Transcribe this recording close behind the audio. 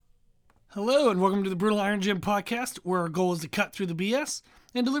Hello, and welcome to the Brutal Iron Gym podcast, where our goal is to cut through the BS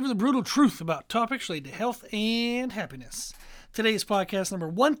and deliver the brutal truth about topics related to health and happiness. Today's podcast number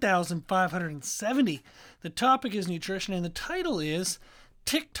 1570. The topic is nutrition, and the title is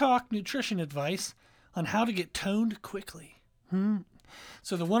TikTok Nutrition Advice on How to Get Toned Quickly.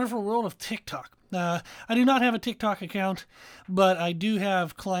 So the wonderful world of TikTok. I do not have a TikTok account, but I do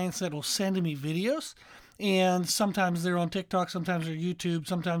have clients that will send me videos. And sometimes they're on TikTok, sometimes they're YouTube,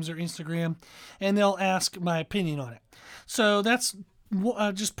 sometimes they're Instagram, and they'll ask my opinion on it. So that's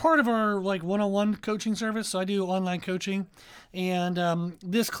just part of our one-on-one coaching service. So I do online coaching, and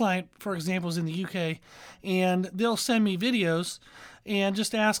this client, for example, is in the UK, and they'll send me videos and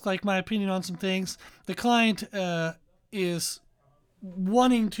just ask my opinion on some things. The client is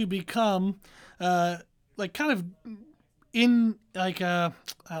wanting to become I don't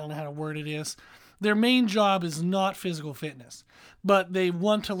know how to word it is. Their main job is not physical fitness, but they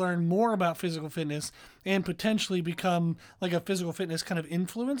want to learn more about physical fitness and potentially become a physical fitness kind of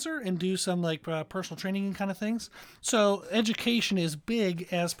influencer and do some personal training and kind of things. So education is big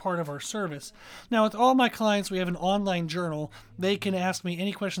as part of our service. Now, with all my clients, we have an online journal. They can ask me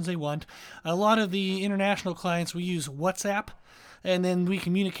any questions they want. A lot of the international clients, we use WhatsApp, and then we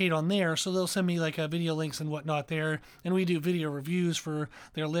communicate on there. So they'll send me video links and whatnot there, and we do video reviews for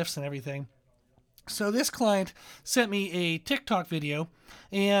their lifts and everything. So this client sent me a TikTok video,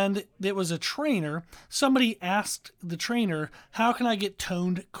 and it was a trainer. Somebody asked the trainer, how can I get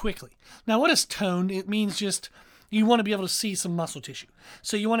toned quickly? Now, what is toned? It means just you want to be able to see some muscle tissue.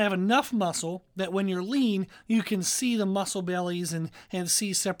 So you want to have enough muscle that when you're lean, you can see the muscle bellies and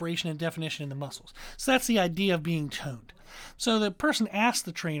see separation and definition in the muscles. So that's the idea of being toned. So the person asked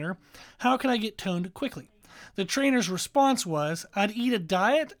the trainer, how can I get toned quickly? The trainer's response was, I'd eat a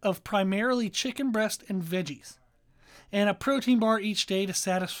diet of primarily chicken breast and veggies, and a protein bar each day to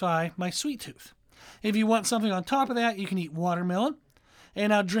satisfy my sweet tooth. If you want something on top of that, you can eat watermelon,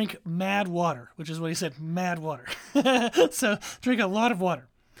 and I'll drink mad water, which is what he said, mad water. So drink a lot of water.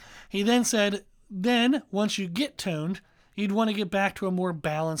 He then said, once you get toned, you'd want to get back to a more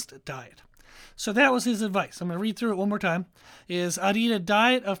balanced diet. So that was his advice. I'm going to read through it one more time. I'd eat a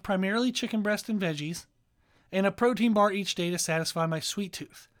diet of primarily chicken breast and veggies, and a protein bar each day to satisfy my sweet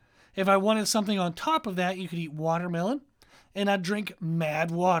tooth. If I wanted something on top of that, you could eat watermelon, and I'd drink mad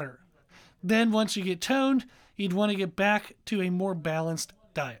water. Then once you get toned, you'd want to get back to a more balanced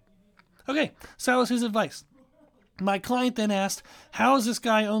diet. Okay, so that was his advice. My client then asked, how is this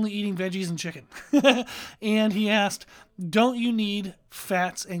guy only eating veggies and chicken? And he asked, don't you need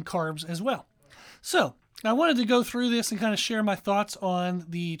fats and carbs as well? So I wanted to go through this and kind of share my thoughts on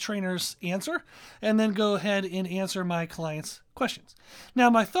the trainer's answer, and then go ahead and answer my client's questions. Now,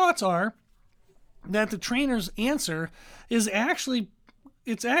 my thoughts are that the trainer's answer is actually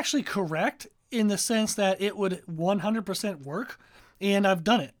correct in the sense that it would 100% work, and I've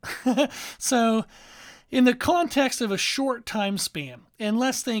done it. So in the context of a short time span, and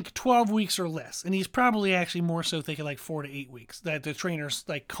let's think 12 weeks or less, and he's probably actually more so thinking 4 to 8 weeks, that the trainer's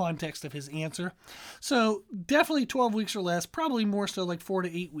context of his answer. So definitely 12 weeks or less, probably more so 4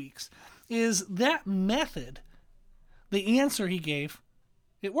 to 8 weeks. Is that method, the answer he gave,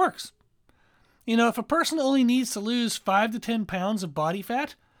 it works. If a person only needs to lose 5 to 10 pounds of body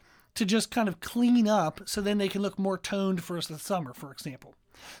fat to just kind of clean up so then they can look more toned for the summer, for example.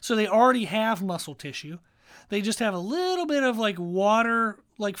 So they already have muscle tissue. They just have a little bit of water,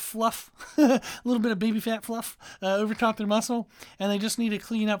 fluff, a little bit of baby fat fluff over top their muscle, and they just need to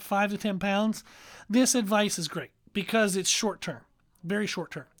clean up 5 to 10 pounds. This advice is great because it's short term, very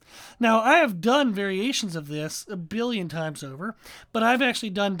short term. Now, I have done variations of this a billion times over, but I've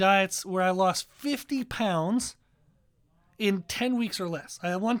actually done diets where I lost 50 pounds in 10 weeks or less.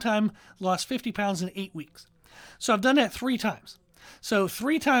 I at one time lost 50 pounds in 8 weeks. So I've done that 3 times. So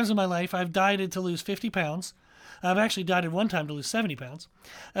 3 times in my life, I've dieted to lose 50 pounds. I've actually dieted 1 time to lose 70 pounds.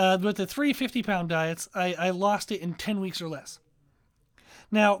 But the 3 50-pound diets, I lost it in 10 weeks or less.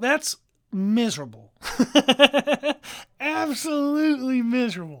 Now, that's miserable. Absolutely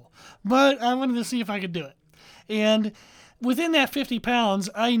miserable. But I wanted to see if I could do it. And within that 50 pounds,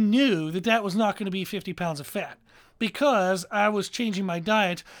 I knew that was not going to be 50 pounds of fat, because I was changing my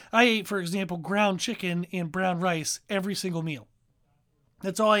diet. I ate, for example, ground chicken and brown rice every single meal.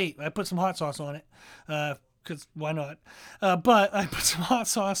 That's all I ate. I put some hot sauce on it, because why not? But I put some hot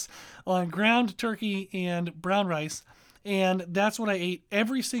sauce on ground turkey and brown rice, and that's what I ate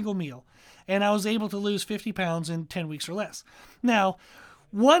every single meal. And I was able to lose 50 pounds in 10 weeks or less. Now,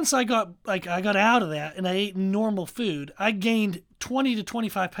 once I got out of that and I ate normal food, I gained 20 to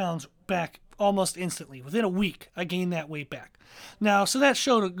 25 pounds back almost instantly. Within a week, I gained that weight back. Now, so that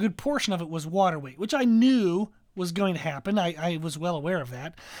showed a good portion of it was water weight, which I knew was going to happen. I was well aware of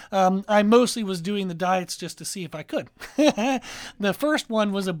that. I mostly was doing the diets just to see if I could. The first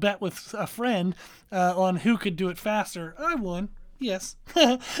one was a bet with a friend on who could do it faster. I won. Yes.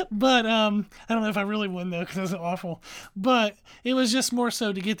 But I don't know if I really won, though, because it was awful. But it was just more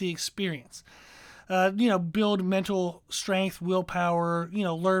so to get the experience. Build mental strength, willpower,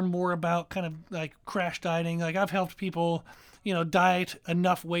 learn more about kind of like crash dieting. Like I've helped people, diet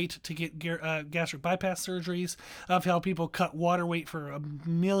enough weight to get gastric bypass surgeries. I've helped people cut water weight for a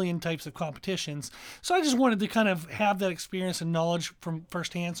million types of competitions. So I just wanted to kind of have that experience and knowledge from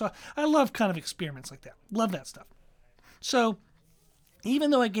firsthand. So I love kind of experiments like that. Love that stuff. So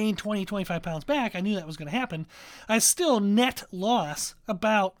even though I gained 20, 25 pounds back, I knew that was going to happen. I still net loss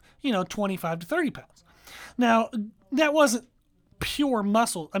about, 25 to 30 pounds. Now, that wasn't pure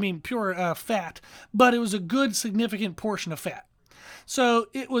fat, but it was a good significant portion of fat. So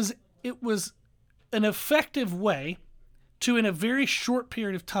it was an effective way to, in a very short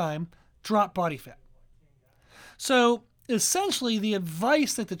period of time, drop body fat. So essentially the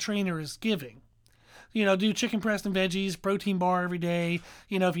advice that the trainer is giving, do chicken breast and veggies, protein bar every day.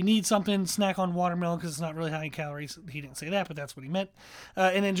 If you need something, snack on watermelon because it's not really high in calories. He didn't say that, but that's what he meant.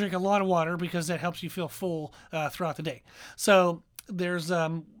 And then drink a lot of water because that helps you feel full throughout the day. So there's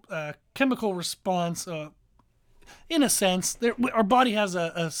a chemical response. In a sense, our body has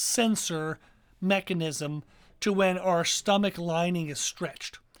a sensor mechanism to when our stomach lining is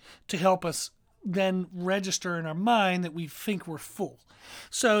stretched to help us then register in our mind that we think we're full.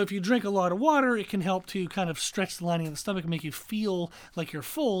 So if you drink a lot of water, it can help to kind of stretch the lining of the stomach and make you feel like you're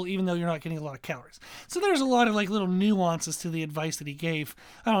full, even though you're not getting a lot of calories. So there's a lot of like little nuances to the advice that he gave.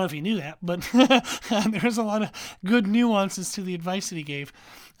 I don't know if he knew that, but there's a lot of good nuances to the advice that he gave.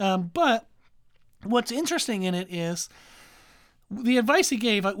 But what's interesting in it is the advice he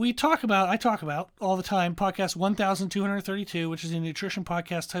gave. I talk about all the time, podcast 1232, which is a nutrition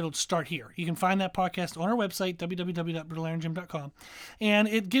podcast titled Start Here. You can find that podcast on our website, www.brutalirongym.com. And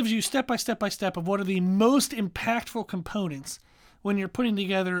it gives you step by step of what are the most impactful components when you're putting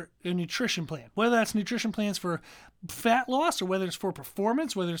together a nutrition plan, whether that's nutrition plans for fat loss or whether it's for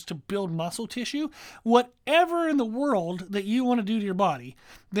performance, whether it's to build muscle tissue, whatever in the world that you want to do to your body,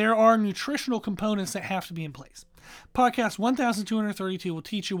 there are nutritional components that have to be in place. Podcast 1232 will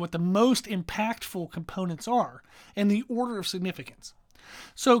teach you what the most impactful components are and the order of significance.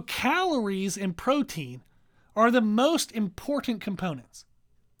 So calories and protein are the most important components.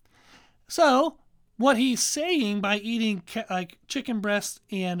 So what he's saying by eating like chicken breast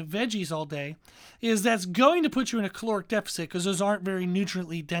and veggies all day is that's going to put you in a caloric deficit because those aren't very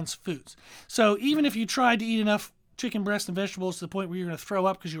nutriently dense foods. So even if you tried to eat enough chicken breast and vegetables to the point where you're going to throw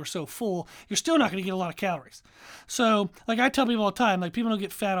up because you were so full, you're still not going to get a lot of calories. So like I tell people all the time, like people don't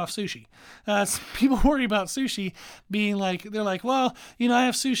get fat off sushi. People worry about sushi being like, they're like, well, I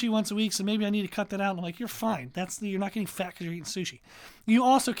have sushi once a week, so maybe I need to cut that out. And I'm like, you're fine. You're not getting fat because you're eating sushi. You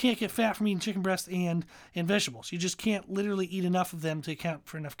also can't get fat from eating chicken breast and vegetables. You just can't literally eat enough of them to account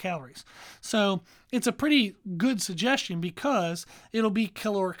for enough calories. So it's a pretty good suggestion because it'll be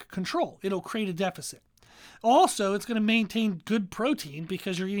caloric control. It'll create a deficit. Also, it's going to maintain good protein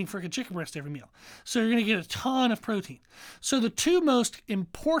because you're eating freaking chicken breast every meal. So you're going to get a ton of protein. So the two most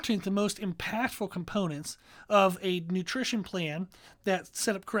important, the most impactful components of a nutrition plan that's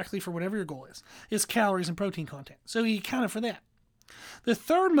set up correctly for whatever your goal is calories and protein content. So he accounted for that. The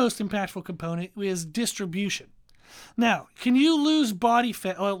third most impactful component is distribution. Now, can you lose body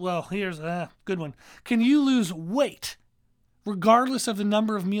fat? Well, here's a good one. Can you lose weight regardless of the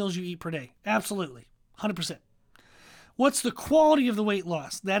number of meals you eat per day? Absolutely. 100%. What's the quality of the weight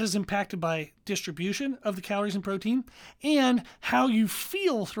loss? That is impacted by distribution of the calories and protein, and how you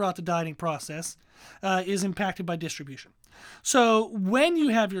feel throughout the dieting process is impacted by distribution. So when you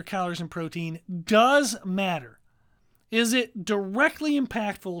have your calories and protein does matter. Is it directly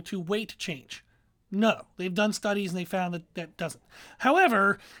impactful to weight change? No. They've done studies and they found that that doesn't.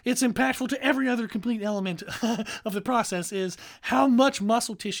 However, it's impactful to every other complete element of the process is how much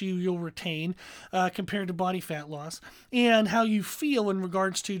muscle tissue you'll retain compared to body fat loss and how you feel in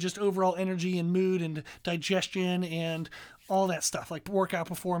regards to just overall energy and mood and digestion and all that stuff like workout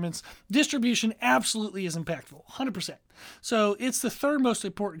performance. Distribution absolutely is impactful, 100%. So it's the third most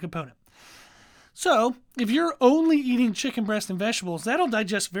important component. So if you're only eating chicken breast and vegetables, that'll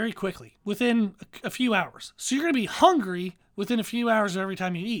digest very quickly within a few hours. So you're going to be hungry within a few hours of every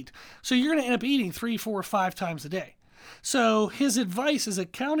time you eat. So you're going to end up eating 3, 4, 5 times a day. So his advice is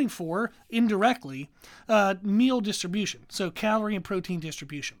accounting for, indirectly, meal distribution. So calorie and protein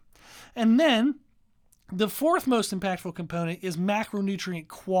distribution. And then the fourth most impactful component is macronutrient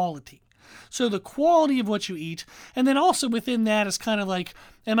quality. So the quality of what you eat, and then also within that is kind of like,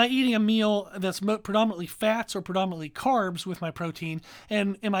 am I eating a meal that's predominantly fats or predominantly carbs with my protein,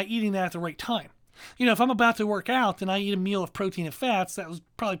 and am I eating that at the right time? If I'm about to work out and I eat a meal of protein and fats, that was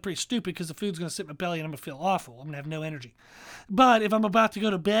probably pretty stupid because the food's going to sit in my belly and I'm going to feel awful. I'm going to have no energy. But if I'm about to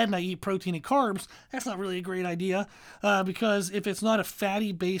go to bed and I eat protein and carbs, that's not really a great idea because if it's not a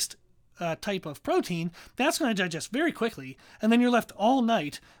fatty-based type of protein, that's going to digest very quickly, and then you're left all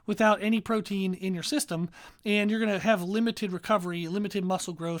night without any protein in your system, and you're going to have limited recovery, limited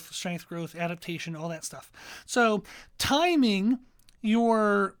muscle growth, strength growth, adaptation, all that stuff. So timing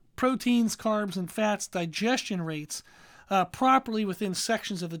your proteins, carbs, and fats digestion rates properly within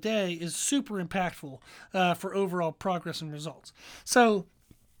sections of the day is super impactful for overall progress and results. So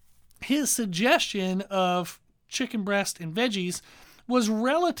his suggestion of chicken breast and veggies was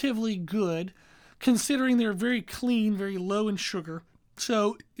relatively good considering they're very clean, very low in sugar.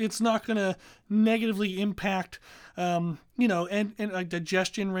 So it's not going to negatively impact, and a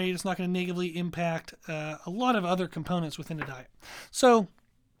digestion rate. It's not going to negatively impact a lot of other components within the diet. So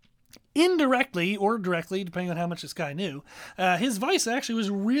indirectly or directly, depending on how much this guy knew, his advice actually was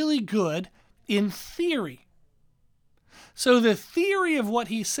really good in theory. So the theory of what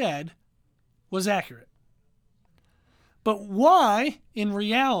he said was accurate. But why, in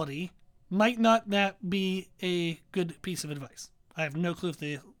reality, might not that be a good piece of advice? I have no clue if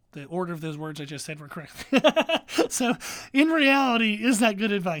the order of those words I just said were correct. So, in reality, is that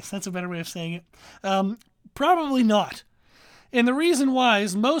good advice? That's a better way of saying it. Probably not. And the reason why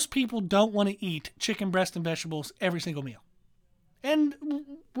is most people don't want to eat chicken breast and vegetables every single meal. And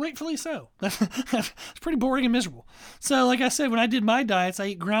rightfully so. It's pretty boring and miserable. So, like I said, when I did my diets, I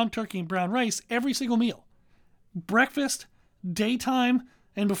eat ground turkey and brown rice every single meal. Breakfast, daytime,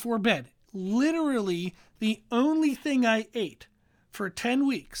 and before bed. Literally, the only thing I ate for 10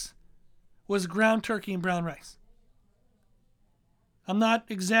 weeks was ground turkey and brown rice. I'm not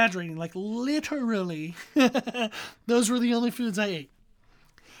exaggerating, like literally, those were the only foods I ate.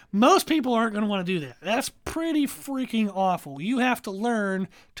 Most people aren't going to want to do that. That's pretty freaking awful. You have to learn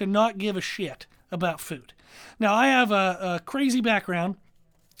to not give a shit about food. Now, I have a crazy background.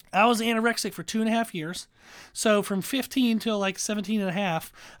 I was anorexic for 2.5 years. So from 15 till like 17 and a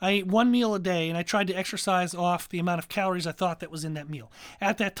half, I ate one meal a day, and I tried to exercise off the amount of calories I thought that was in that meal.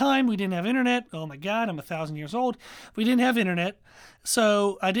 At that time, we didn't have internet. Oh my God, I'm 1,000 years old. We didn't have internet,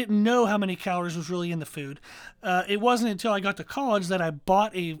 so I didn't know how many calories was really in the food. It wasn't until I got to college that I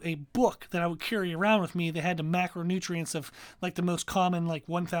bought a book that I would carry around with me that had the macronutrients of like the most common like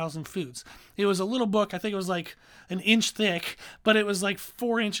 1,000 foods. It was a little book. I think it was like an inch thick, but it was like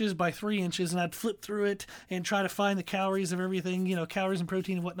 4 inches by 3 inches, and I'd flip through it and try to find the calories of everything, calories and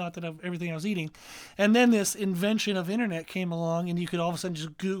protein and whatnot everything I was eating. And then this invention of internet came along, and you could all of a sudden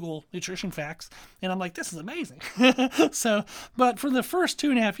just Google nutrition facts, and I'm like, this is amazing. So, but for the first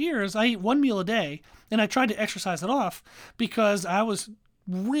 2.5 years, I ate one meal a day, and I tried to exercise it off because I was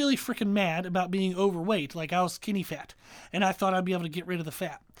really freaking mad about being overweight. Like I was skinny fat, and I thought I'd be able to get rid of the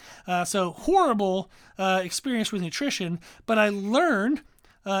fat. So horrible experience with nutrition, but I learned,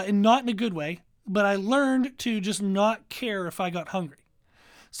 and not in a good way, but I learned to just not care if I got hungry.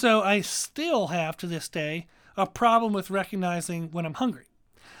 So I still have, to this day, a problem with recognizing when I'm hungry.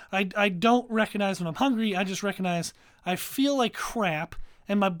 I don't recognize when I'm hungry. I just recognize I feel like crap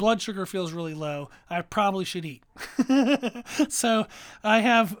and my blood sugar feels really low. I probably should eat. So I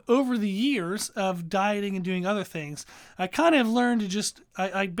have, over the years of dieting and doing other things, I kind of learned to just,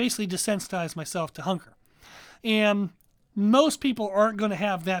 I basically desensitize myself to hunger. And most people aren't going to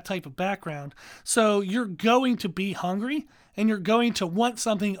have that type of background. So you're going to be hungry, and you're going to want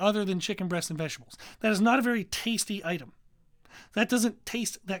something other than chicken breast and vegetables. That is not a very tasty item. That doesn't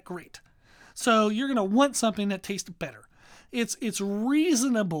taste that great. So you're going to want something that tastes better. It's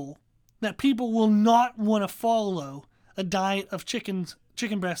reasonable that people will not want to follow a diet of chicken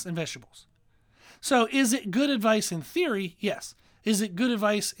breast and vegetables. So is it good advice in theory? Yes. Is it good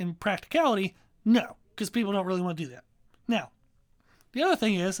advice in practicality? No, because people don't really want to do that. Now, the other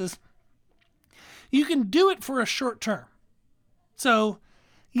thing is you can do it for a short term. So,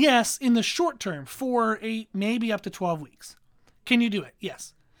 yes, in the short term, 4, 8, maybe up to 12 weeks. Can you do it?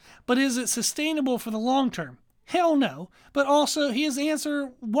 Yes. But is it sustainable for the long term? Hell no. But also, his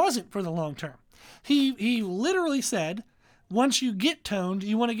answer wasn't for the long term. He literally said, once you get toned,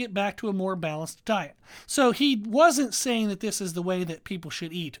 you want to get back to a more balanced diet. So he wasn't saying that this is the way that people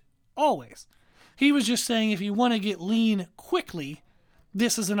should eat always. He was just saying if you want to get lean quickly,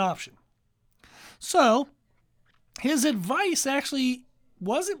 this is an option. So his advice actually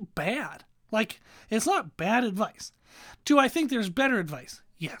wasn't bad. Like, it's not bad advice. Do I think there's better advice?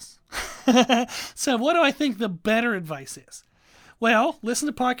 Yes. So what do I think the better advice is? Well, listen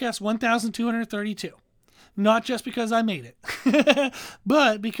to podcast 1232. Not just because I made it,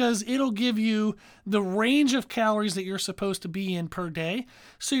 but because it'll give you the range of calories that you're supposed to be in per day,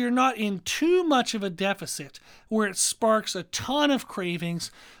 so you're not in too much of a deficit where it sparks a ton of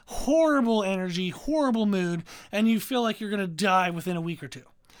cravings, horrible energy, horrible mood, and you feel like you're going to die within a week or two.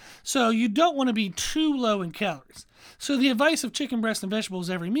 So you don't want to be too low in calories. So the advice of chicken breast and vegetables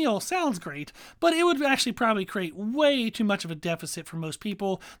every meal sounds great, but it would actually probably create way too much of a deficit for most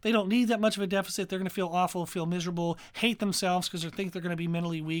people. They don't need that much of a deficit. They're going to feel awful, feel miserable, hate themselves because they think they're going to be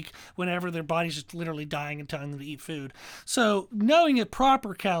mentally weak whenever their body's just literally dying and telling them to eat food. So knowing a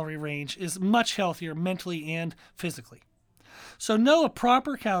proper calorie range is much healthier mentally and physically. So know a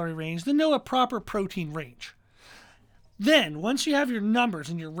proper calorie range, then know a proper protein range. Then, once you have your numbers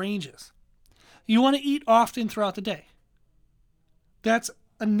and your ranges, you want to eat often throughout the day. That's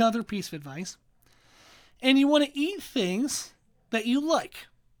another piece of advice. And you want to eat things that you like,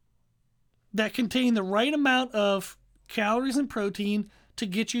 that contain the right amount of calories and protein to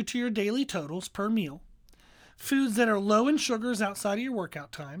get you to your daily totals per meal. Foods that are low in sugars outside of your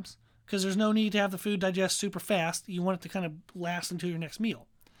workout times, because there's no need to have the food digest super fast. You want it to kind of last until your next meal.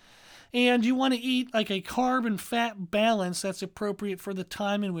 And you want to eat like a carb and fat balance that's appropriate for the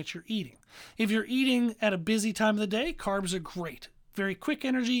time in which you're eating. If you're eating at a busy time of the day, carbs are great. Very quick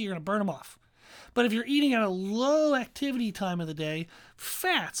energy, you're going to burn them off. But if you're eating at a low activity time of the day,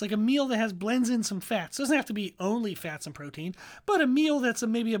 fats, like a meal that blends in some fats, doesn't have to be only fats and protein, but a meal that's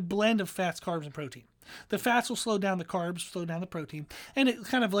maybe a blend of fats, carbs, and protein. The fats will slow down the carbs, slow down the protein, and it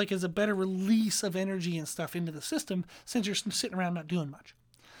kind of like is a better release of energy and stuff into the system since you're sitting around not doing much.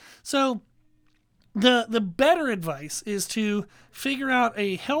 So the better advice is to figure out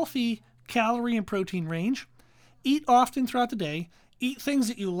a healthy calorie and protein range, eat often throughout the day, eat things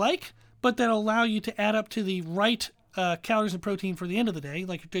that you like, but that allow you to add up to the right calories and protein for the end of the day,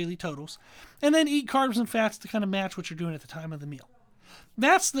 like your daily totals, and then eat carbs and fats to kind of match what you're doing at the time of the meal.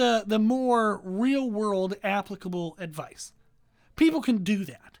 That's the more real-world applicable advice. People can do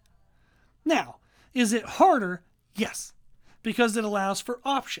that. Now, is it harder? Yes. Because it allows for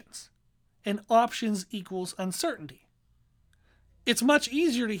options, and options equals uncertainty. It's much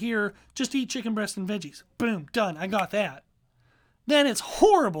easier to hear, just eat chicken breast and veggies. Boom, done, I got that. Then it's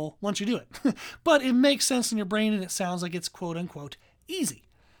horrible once you do it. But it makes sense in your brain and it sounds like it's quote unquote easy.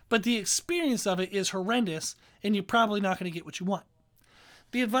 But the experience of it is horrendous and you're probably not going to get what you want.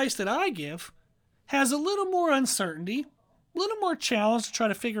 The advice that I give has a little more uncertainty, a little more challenge to try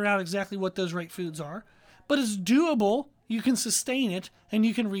to figure out exactly what those right foods are, but it's doable. You can sustain it, and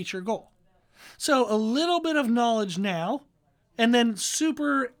you can reach your goal. So a little bit of knowledge now, and then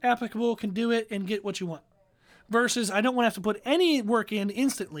super applicable, can do it and get what you want. Versus I don't want to have to put any work in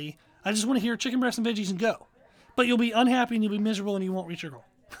instantly. I just want to hear chicken breast and veggies and go. But you'll be unhappy and you'll be miserable and you won't reach your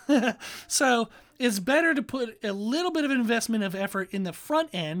goal. So it's better to put a little bit of investment of effort in the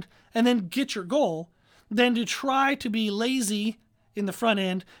front end and then get your goal than to try to be lazy in the front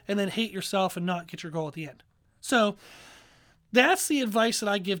end and then hate yourself and not get your goal at the end. So that's the advice that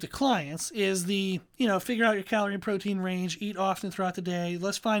I give to clients is figure out your calorie and protein range, eat often throughout the day.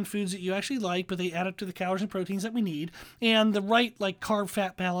 Let's find foods that you actually like, but they add up to the calories and proteins that we need, and the right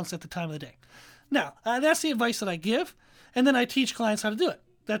carb-fat balance at the time of the day. Now, that's the advice that I give, and then I teach clients how to do it.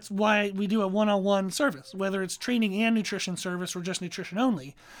 That's why we do a one-on-one service, whether it's training and nutrition service or just nutrition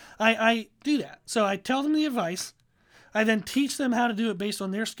only. I do that. So I tell them the advice. I then teach them how to do it based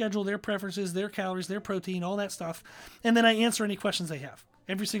on their schedule, their preferences, their calories, their protein, all that stuff. And then I answer any questions they have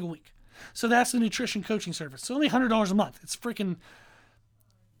every single week. So that's the nutrition coaching service. It's only $100 a month.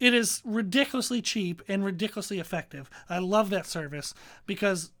 It is ridiculously cheap and ridiculously effective. I love that service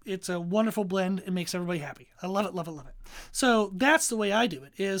because it's a wonderful blend. It makes everybody happy. I love it, love it, love it. So that's the way I do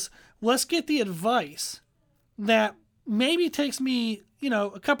it is let's get the advice that maybe takes me,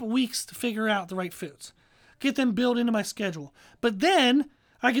 a couple weeks to figure out the right foods. Get them built into my schedule. But then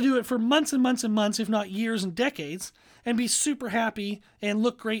I could do it for months and months and months, if not years and decades, and be super happy and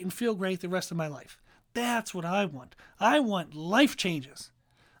look great and feel great the rest of my life. That's what I want. I want life changes,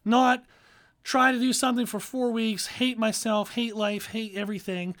 not try to do something for 4 weeks, hate myself, hate life, hate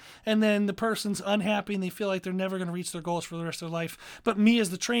everything, and then the person's unhappy and they feel like they're never going to reach their goals for the rest of their life. But me as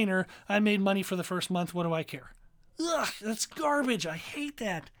the trainer, I made money for the first month. What do I care? Ugh, that's garbage. I hate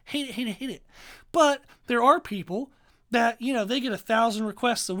that. Hate it, hate it, hate it. But there are people that, they get 1,000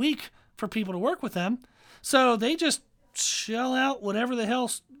 requests a week for people to work with them. So they just shell out whatever the hell,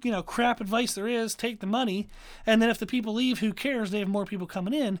 crap advice there is, take the money, and then if the people leave, who cares? They have more people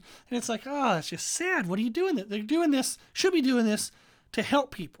coming in, and it's like, oh, it's just sad. What are you doing? They're doing this, should be doing this to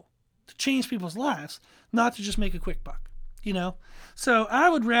help people, to change people's lives, not to just make a quick buck, So I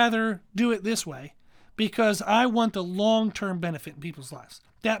would rather do it this way because I want the long-term benefit in people's lives.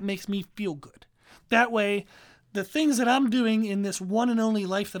 That makes me feel good. That way, the things that I'm doing in this one and only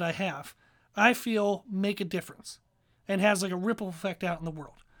life that I have, I feel make a difference and has like a ripple effect out in the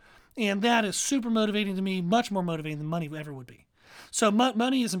world. And that is super motivating to me, much more motivating than money ever would be. So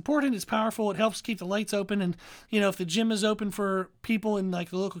money is important. It's powerful. It helps keep the lights open. And, if the gym is open for people in like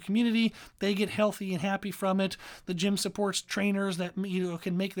the local community, they get healthy and happy from it. The gym supports trainers that,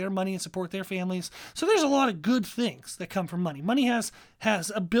 can make their money and support their families. So there's a lot of good things that come from money. Money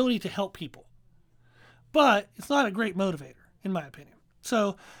has ability to help people, but it's not a great motivator, in my opinion.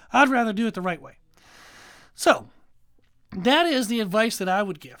 So I'd rather do it the right way. So that is the advice that I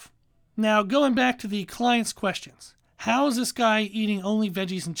would give. Now, going back to the client's questions. How is this guy eating only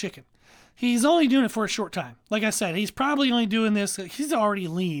veggies and chicken? He's only doing it for a short time. Like I said, he's probably only doing this. He's already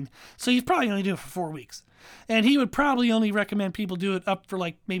lean, so he's probably only doing it for 4 weeks. And he would probably only recommend people do it up for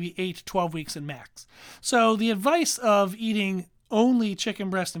like maybe 8 to 12 weeks in max. So the advice of eating only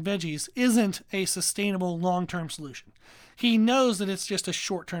chicken breast and veggies isn't a sustainable long-term solution. He knows that it's just a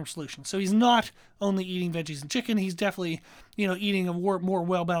short-term solution. So he's not only eating veggies and chicken. He's definitely, eating a more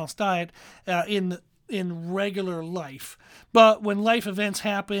well-balanced diet in regular life. But when life events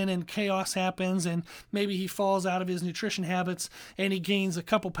happen and chaos happens and maybe he falls out of his nutrition habits and he gains a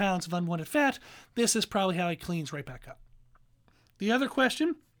couple pounds of unwanted fat, this is probably how he cleans right back up. The other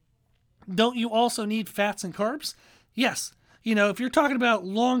question, don't you also need fats and carbs? Yes. If you're talking about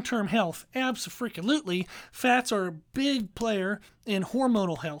long-term health, absolutely, fats are a big player in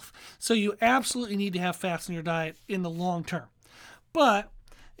hormonal health. So you absolutely need to have fats in your diet in the long term. But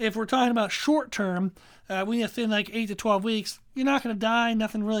if we're talking about short term, within like 8 to 12 weeks, you're not going to die.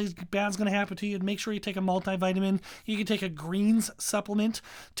 Nothing really bad's going to happen to you. Make sure you take a multivitamin. You can take a greens supplement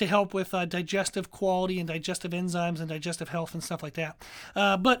to help with digestive quality and digestive enzymes and digestive health and stuff like that.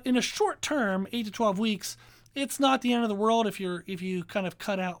 But in a short term, 8 to 12 weeks, it's not the end of the world if you kind of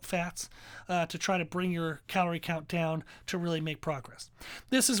cut out fats to try to bring your calorie count down to really make progress.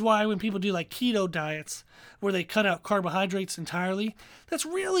 This is why when people do like keto diets where they cut out carbohydrates entirely, that's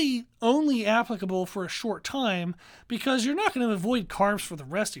really only applicable for a short time because you're not going to avoid carbs for the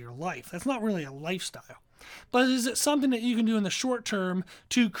rest of your life. That's not really a lifestyle. But is it something that you can do in the short term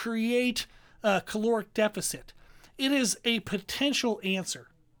to create a caloric deficit? It is a potential answer.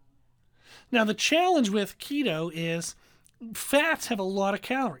 Now, the challenge with keto is fats have a lot of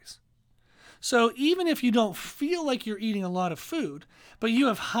calories. So even if you don't feel like you're eating a lot of food, but you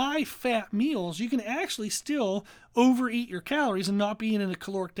have high fat meals, you can actually still overeat your calories and not be in a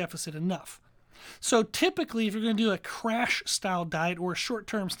caloric deficit enough. So typically, if you're going to do a crash style diet or a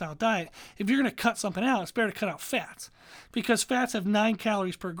short-term style diet, if you're going to cut something out, it's better to cut out fats because fats have 9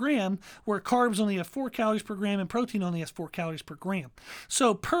 calories per gram, where carbs only have 4 calories per gram and protein only has 4 calories per gram.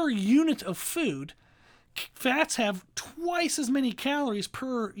 So per unit of food, fats have twice as many calories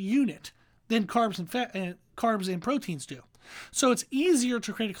per unit than carbs and proteins do. So it's easier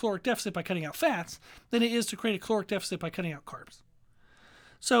to create a caloric deficit by cutting out fats than it is to create a caloric deficit by cutting out carbs.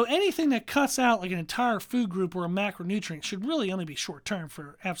 So anything that cuts out like an entire food group or a macronutrient should really only be short-term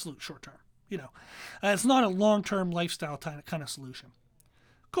for absolute short-term. It's not a long-term lifestyle kind of solution.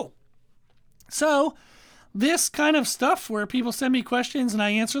 Cool. So this kind of stuff where people send me questions and I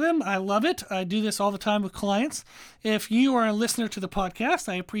answer them, I love it. I do this all the time with clients. If you are a listener to the podcast,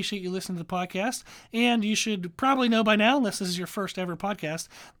 I appreciate you listening to the podcast. And you should probably know by now, unless this is your first ever podcast,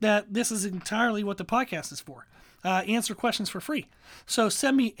 that this is entirely what the podcast is for. Answer questions for free. So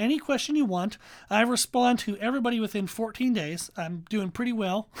send me any question you want. I respond to everybody within 14 days. I'm doing pretty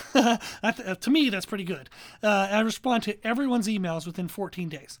well. To me, that's pretty good. I respond to everyone's emails within 14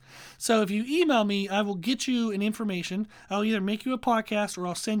 days. So if you email me, I will get you an information. I'll either make you a podcast or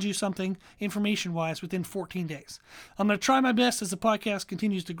I'll send you something information-wise within 14 days. I'm going to try my best as the podcast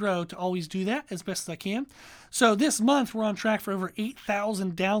continues to grow to always do that as best as I can. So this month, we're on track for over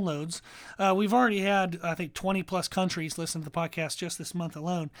 8,000 downloads. We've already had, I think, 20 plus countries listen to the podcast just this month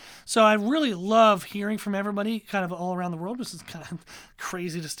alone. So I really love hearing from everybody kind of all around the world. This is kind of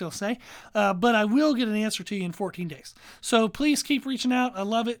crazy to still say, but I will get an answer to you in 14 days. So please keep reaching out. I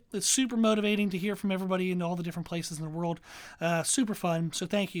love it. It's super motivating to hear from everybody in all the different places in the world. Super fun. So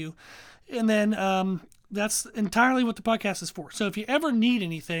thank you. And then that's entirely what the podcast is for. So if you ever need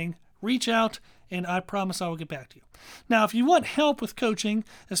anything, reach out, and I promise I will get back to you. Now, if you want help with coaching,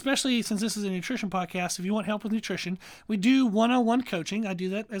 especially since this is a nutrition podcast, if you want help with nutrition, we do one-on-one coaching. I do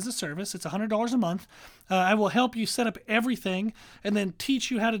that as a service. It's $100 a month. I will help you set up everything and then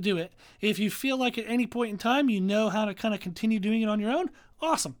teach you how to do it. If you feel like at any point in time you know how to kind of continue doing it on your own,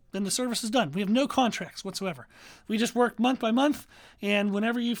 awesome. Then the service is done. We have no contracts whatsoever. We just work month by month, and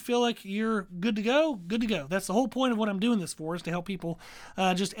whenever you feel like you're good to go, good to go. That's the whole point of what I'm doing this for, is to help people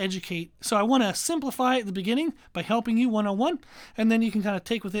just educate. So I want to simplify it at the beginning by helping you one-on-one, and then you can kind of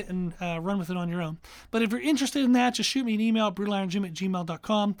take with it and run with it on your own. But if you're interested in that, just shoot me an email at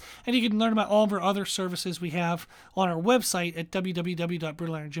brutalirongym@gmail.com, and you can learn about all of our other services we have on our website at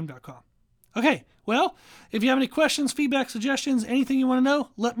www.brutalirongym.com. Okay, well, if you have any questions, feedback, suggestions, anything you want to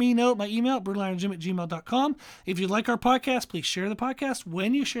know, let me know at my email, brutalirongym@gmail.com. If you like our podcast, please share the podcast.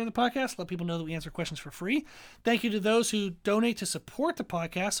 When you share the podcast, let people know that we answer questions for free. Thank you to those who donate to support the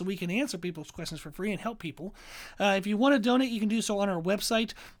podcast so we can answer people's questions for free and help people. If you want to donate, you can do so on our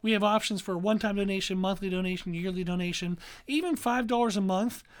website. We have options for one-time donation, monthly donation, yearly donation, even $5 a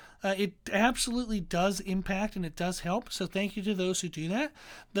month. It absolutely does impact and it does help. So thank you to those who do that.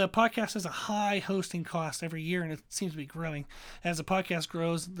 The podcast has a high hosting cost every year, and it seems to be growing. As the podcast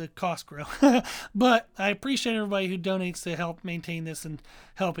grows, the costs grow. But I appreciate everybody who donates to help maintain this and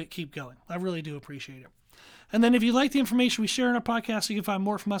help it keep going. I really do appreciate it. And then if you like the information we share in our podcast, you can find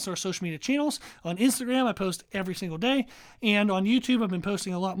more from us on our social media channels. On Instagram, I post every single day. And on YouTube, I've been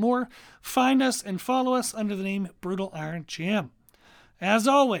posting a lot more. Find us and follow us under the name Brutal Iron Gym. As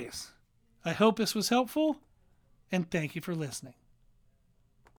always, I hope this was helpful, and thank you for listening.